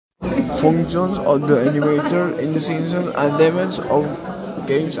functions of the animator in the scenes and events of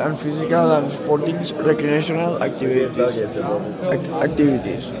games and physical and sporting recreational activities.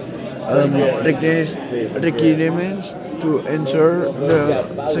 Requirements to ensure the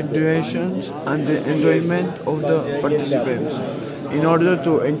segregations and the enjoyment of the participants in order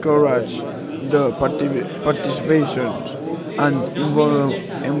to encourage the participation and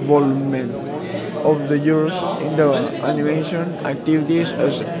involvement of the users in the animation activities.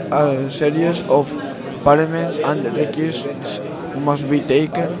 As a series of parameters and requests must be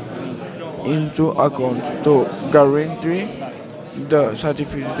taken into account to guarantee the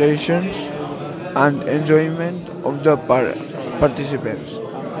satisfactions and enjoyment of the participants.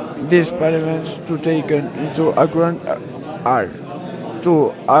 These parameters to taken into account are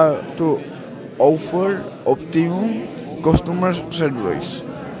to offer optimum customer service,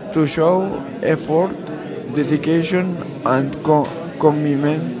 to show effort, dedication, and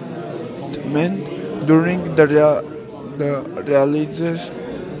commitment during the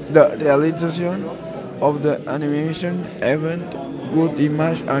realization of the animation event, good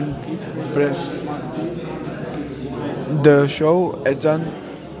image and press. The show is an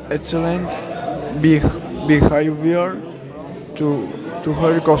excellent behavior to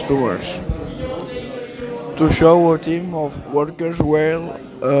her customers. To show a team of workers well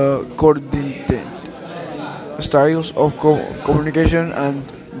coordinated styles of communication and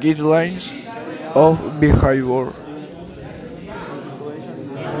guidelines of behavior.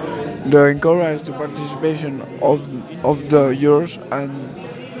 The encourage the participation of the users and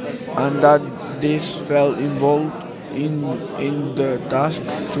that this felt involved in the task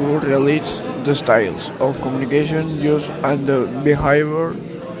to realize the styles of communication used and the behavior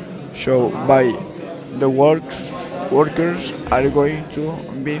shown by the workers are going to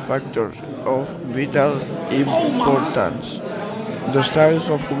be factors of vital importance. The styles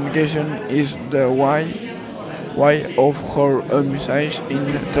of communication is the why of her message in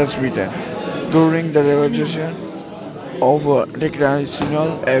transmitted. During the realization of a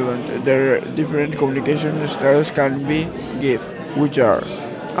recreational event, there are different communication styles can be given, which are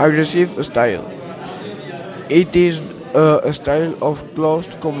aggressive style. It is a style of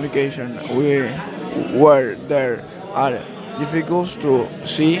closed communication where there are difficulties to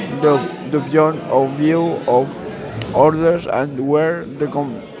see the beyond of view of others and where the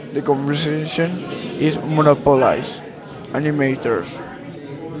conversation is monopolized. Animators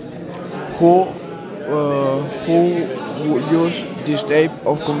who use this type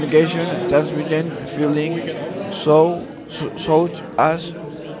of communication transmitting feeling such as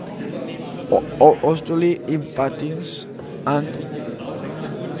hostility, empathies, and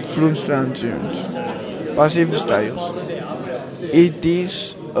frustrations. Passive styles. It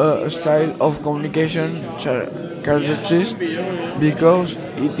is a style of communication characteristic because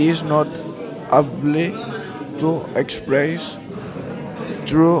it is not able to express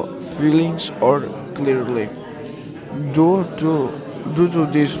true feelings or clearly. Due to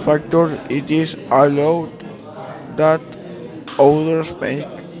this factor, it is allowed that others make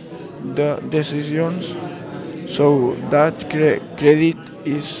the decisions so that credit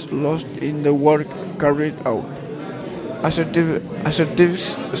is lost in the work carried out. Assertive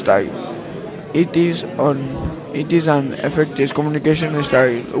style. It is an effective communication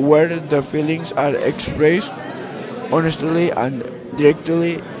style where the feelings are expressed honestly and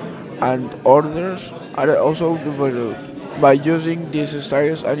directly, and orders are also developed. By using these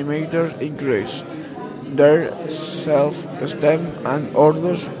styles, animators increase their self-esteem and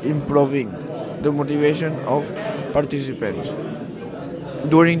orders improving the motivation of participants.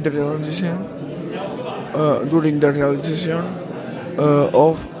 During the realization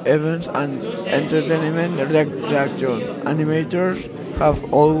of events and entertainment reaction, animators have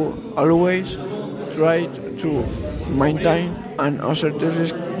always tried to maintain an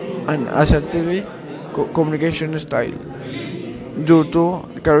assertive communication style due to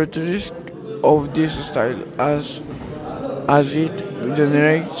characteristics of this style as it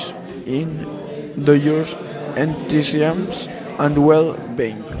generates in the user's enthusiasm and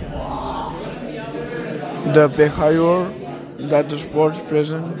well-being. The behavior that the sports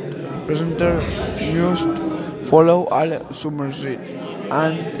presenter must follow are summarized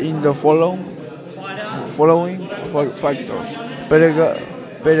and in the following factors: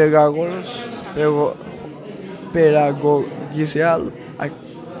 pedagogical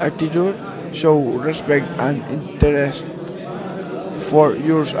attitude, show respect and interest for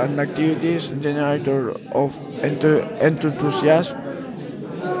use and activities, generator of enthusiasm,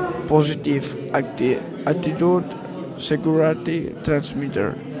 positive attitude, security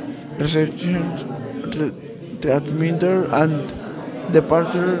transmitter, reception transmitter, and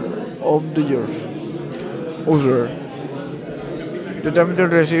departure of the user. The transmitter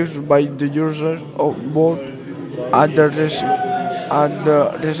received by the user of both at the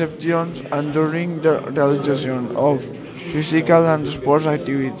receptions and during the realization of physical and sports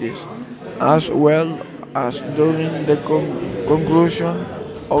activities, as well as during the conclusion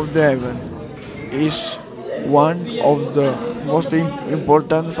of the event, is one of the most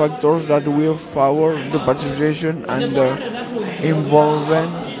important factors that will favor the participation and the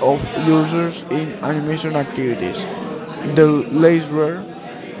involvement of users in animation activities. The leisure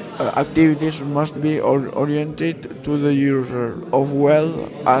activities must be oriented to the user, as well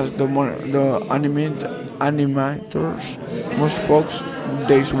as the animators must focus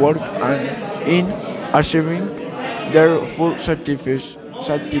their work in achieving their full satisfaction.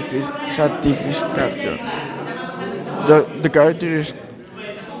 The characteristics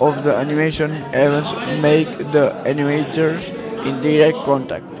of the animation events make the animators in direct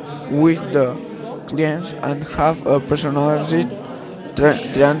contact with the clients and have a personalized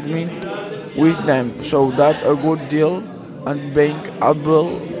treatment with them, so that a good deal and being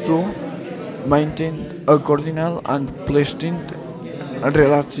able to maintain a cordial and pleasant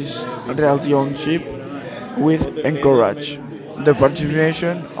relationship with encourage the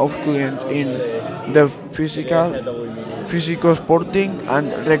participation of clients in the physical sporting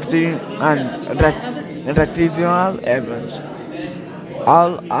and recreational events.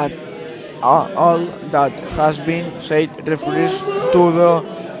 All at all that has been said refers to the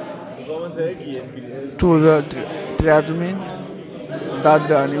treatment that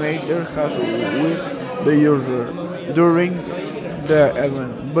the animator has with the user during the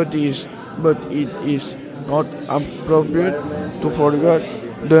event, but it is not appropriate to forget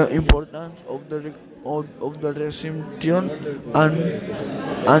the importance of the reception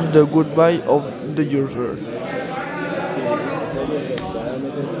and the goodbye of the user.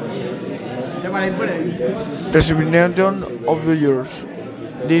 Reception of the user.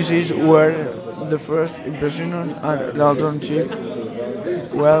 This is where the first impression and relationship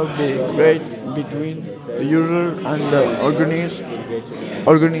will be created between the user and the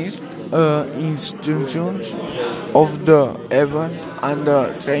organized institutions of the event and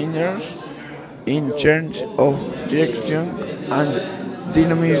the trainers in charge of direction and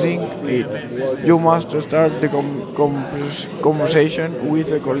dynamizing it. You must start the conversation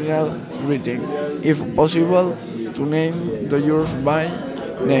with a cordial greeting, if possible, to name the user by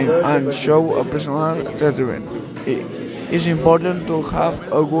name and show a personal treatment. It is important to have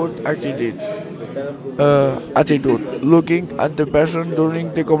a good attitude looking at the person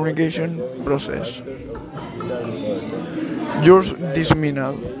during the communication process. Yours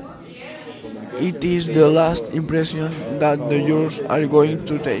dismissal. It is the last impression that the users are going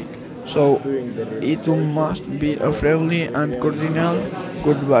to take, so it must be a friendly and cordial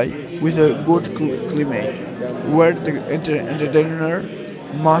goodbye with a good climate, where the entertainer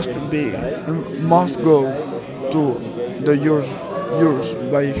must go to the users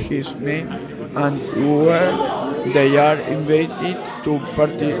by his name and where they are invited to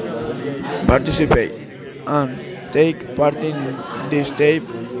participate and take part in this type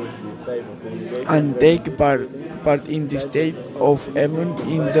in this type of event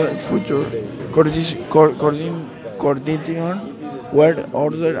in the future. Coordination were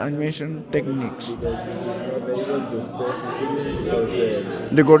other animation techniques.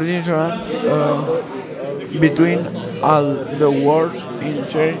 The coordination between all the works in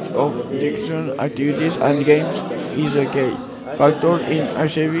charge of direction activities and games is a key factor in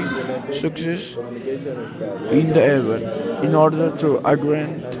achieving success in the event. In order to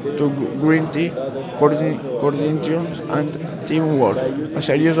guarantee coordination and teamwork, a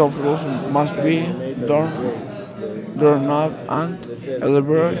series of rules must be drawn up and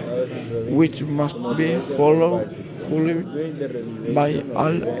elaborated, which must be followed fully by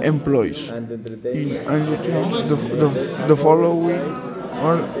all employees. In addition, the following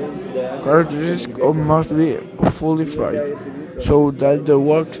are characteristics must be fully fried, so that the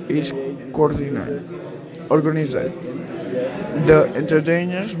work is organized. The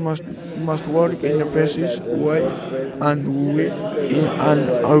entertainers must work in a precise way and with an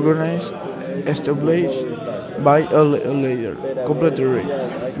organized established by a leader. Complementary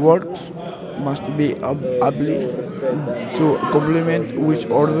works must be able to complement which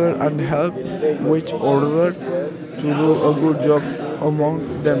order and help which order to do a good job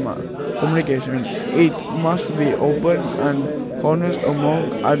among them. Communication. It must be open and honest among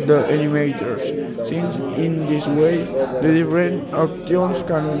the animators, since in this way the different actions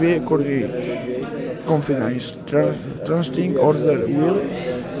can be coordinated. Confidence. Trusting order will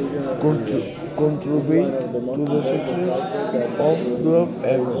contribute to the success of group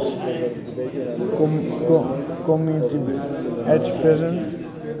efforts. Commitment.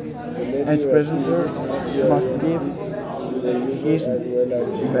 Each presenter must give his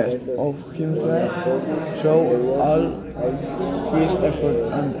best of himself, show all his effort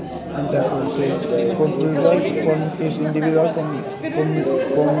and effort to contribute from his individual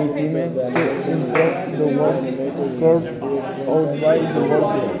commitment to improve the work out by the work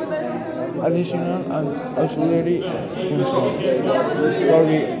additional and auxiliary functions,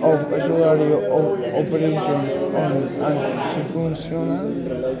 carry of auxiliary operations on and circumstantial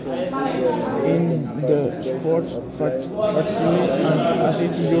in the sports factory and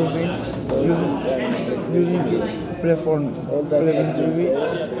assist using perform preventive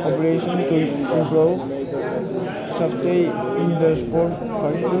operation to improve safety in the sports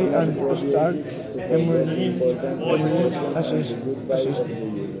factory and start emergency assist.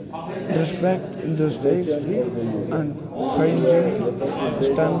 Respect the safety and hygiene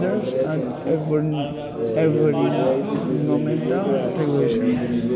standards and environmental regulation.